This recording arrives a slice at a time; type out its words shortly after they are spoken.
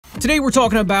Today we're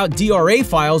talking about DRA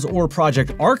files or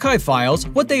project archive files,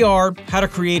 what they are, how to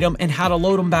create them, and how to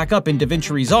load them back up in DaVinci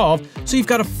Resolve so you've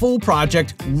got a full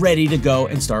project ready to go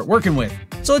and start working with.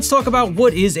 So let's talk about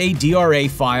what is a DRA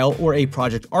file or a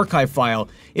project archive file.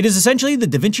 It is essentially the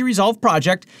DaVinci Resolve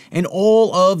project and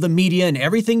all of the media and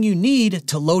everything you need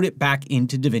to load it back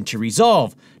into DaVinci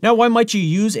Resolve. Now, why might you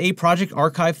use a project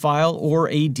archive file or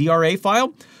a DRA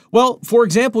file? Well, for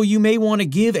example, you may want to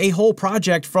give a whole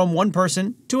project from one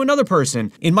person to another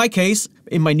person. In my case,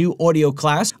 in my new audio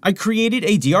class, I created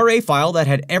a DRA file that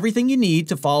had everything you need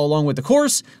to follow along with the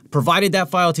course, provided that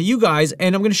file to you guys,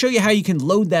 and I'm going to show you how you can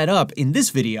load that up in this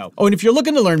video. Oh, and if you're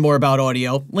looking to learn more about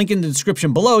audio, link in the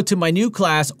description below to my new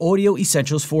class, Audio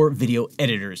Essentials for Video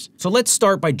Editors. So let's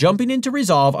start by jumping into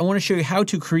Resolve. I want to show you how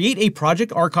to create a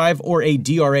project archive or a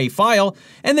DRA file,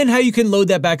 and then how you can load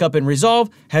that back up in Resolve,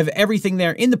 have everything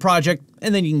there in the project,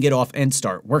 and then you can get off and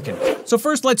start working. So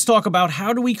first, let's talk about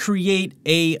how do we create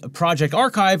a project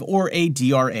archive or a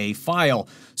DRA file.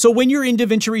 So when you're in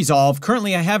DaVinci Resolve,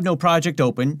 currently I have no project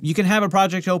open. You can have a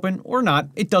project open or not,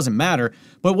 it doesn't matter.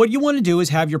 But what you want to do is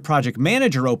have your project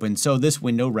manager open, so this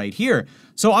window right here.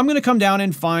 So I'm going to come down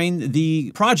and find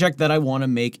the project that I want to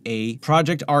make a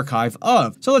project archive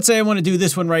of. So let's say I want to do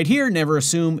this one right here, never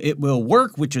assume it will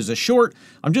work, which is a short.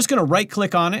 I'm just going to right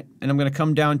click on it and I'm going to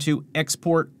come down to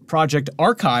Export Project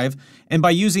Archive. And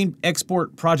by using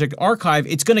Export Project Archive,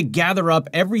 it's going to gather up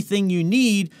everything you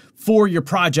need for your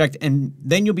project, and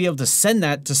then you'll be able to send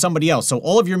that to somebody else. So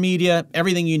all of your media,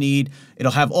 everything you need,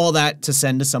 it'll have all that to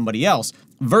send to somebody else.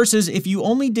 Versus if you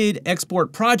only did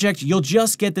Export Project, you'll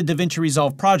just get the DaVinci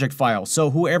Resolve project file. So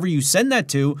whoever you send that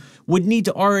to would need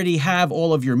to already have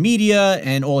all of your media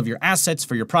and all of your assets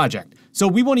for your project. So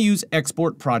we want to use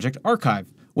Export Project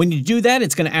Archive. When you do that,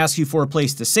 it's going to ask you for a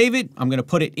place to save it. I'm going to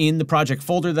put it in the project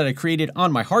folder that I created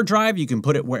on my hard drive. You can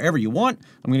put it wherever you want.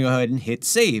 I'm going to go ahead and hit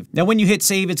save. Now, when you hit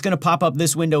save, it's going to pop up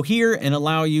this window here and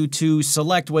allow you to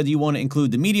select whether you want to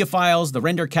include the media files, the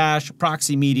render cache,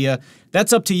 proxy media.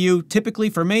 That's up to you. Typically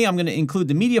for me, I'm going to include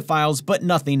the media files, but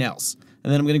nothing else.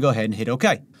 And then I'm going to go ahead and hit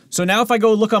OK. So now if I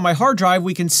go look on my hard drive,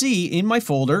 we can see in my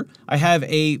folder, I have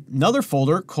another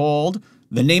folder called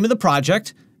the name of the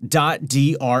project,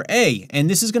 .dra, and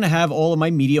this is going to have all of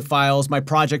my media files, my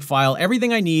project file,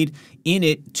 everything I need in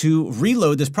it to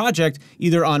reload this project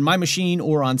either on my machine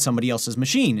or on somebody else's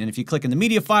machine. And if you click in the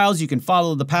media files, you can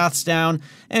follow the paths down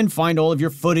and find all of your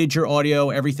footage, your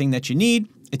audio, everything that you need.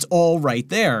 It's all right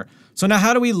there. So now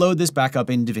how do we load this back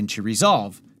up in DaVinci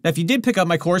Resolve? Now, if you did pick up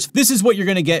my course, this is what you're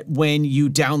going to get when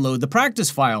you download the practice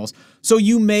files. So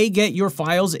you may get your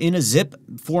files in a zip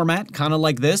format, kind of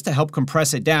like this, to help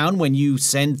compress it down when you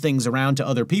send things around to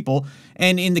other people.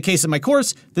 And in the case of my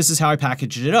course, this is how I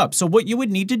packaged it up. So what you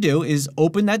would need to do is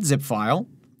open that zip file.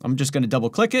 I'm just going to double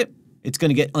click it. It's going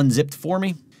to get unzipped for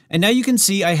me. And now you can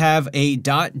see I have a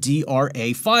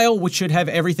 .dra file, which should have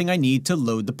everything I need to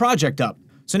load the project up.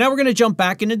 So now we're going to jump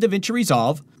back into DaVinci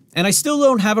Resolve. And I still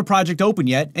don't have a project open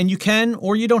yet, and you can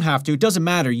or you don't have to, it doesn't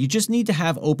matter. You just need to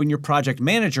have open your project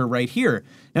manager right here.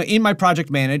 Now in my project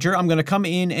manager, I'm going to come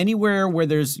in anywhere where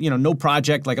there's, no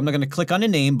project, like I'm not going to click on a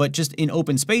name, but just in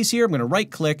open space here, I'm going to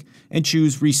right click and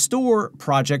choose Restore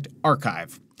Project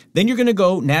Archive. Then you're going to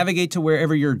go navigate to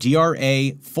wherever your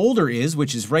DRA folder is,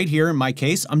 which is right here in my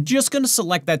case. I'm just going to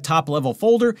select that top level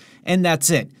folder, and that's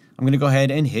it. I'm going to go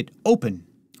ahead and hit Open.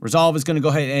 Resolve is going to go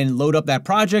ahead and load up that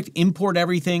project, import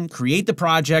everything, create the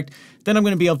project. Then I'm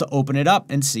going to be able to open it up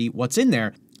and see what's in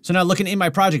there. So now looking in my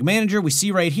project manager, we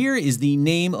see right here is the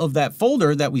name of that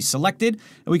folder that we selected.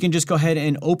 And we can just go ahead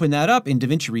and open that up in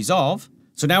DaVinci Resolve.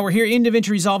 So now we're here in DaVinci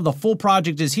Resolve. The full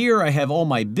project is here. I have all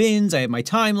my bins. I have my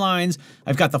timelines.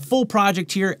 I've got the full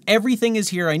project here. Everything is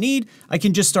here I need. I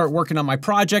can just start working on my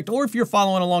project. Or if you're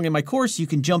following along in my course, you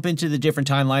can jump into the different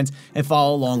timelines and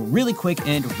follow along really quick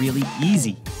and really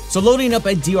easy. So loading up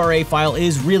a DRA file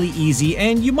is really easy,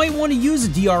 and you might want to use a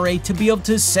DRA to be able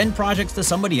to send projects to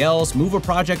somebody else, move a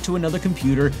project to another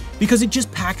computer, because it just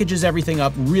packages everything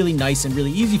up really nice and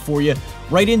really easy for you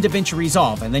right in DaVinci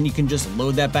Resolve. And then you can just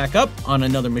load that back up on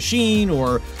another machine,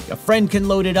 or a friend can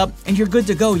load it up, and you're good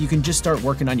to go. You can just start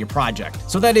working on your project.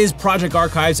 So that is project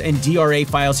archives and DRA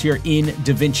files here in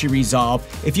DaVinci Resolve.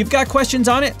 If you've got questions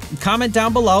on it, comment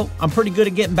down below. I'm pretty good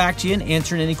at getting back to you and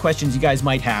answering any questions you guys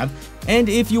might have. And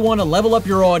if you want to level up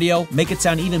your audio, make it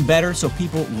sound even better so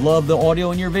people love the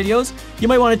audio in your videos, you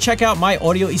might want to check out my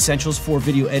Audio Essentials for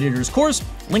Video Editors course.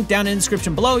 Link down in the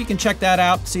description below. You can check that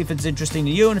out, see if it's interesting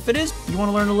to you. And if it is, you want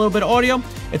to learn a little bit of audio,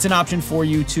 it's an option for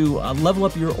you to level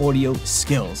up your audio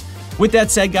skills. With that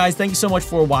said, guys, thank you so much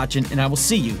for watching, and I will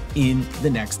see you in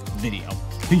the next video.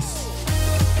 Peace.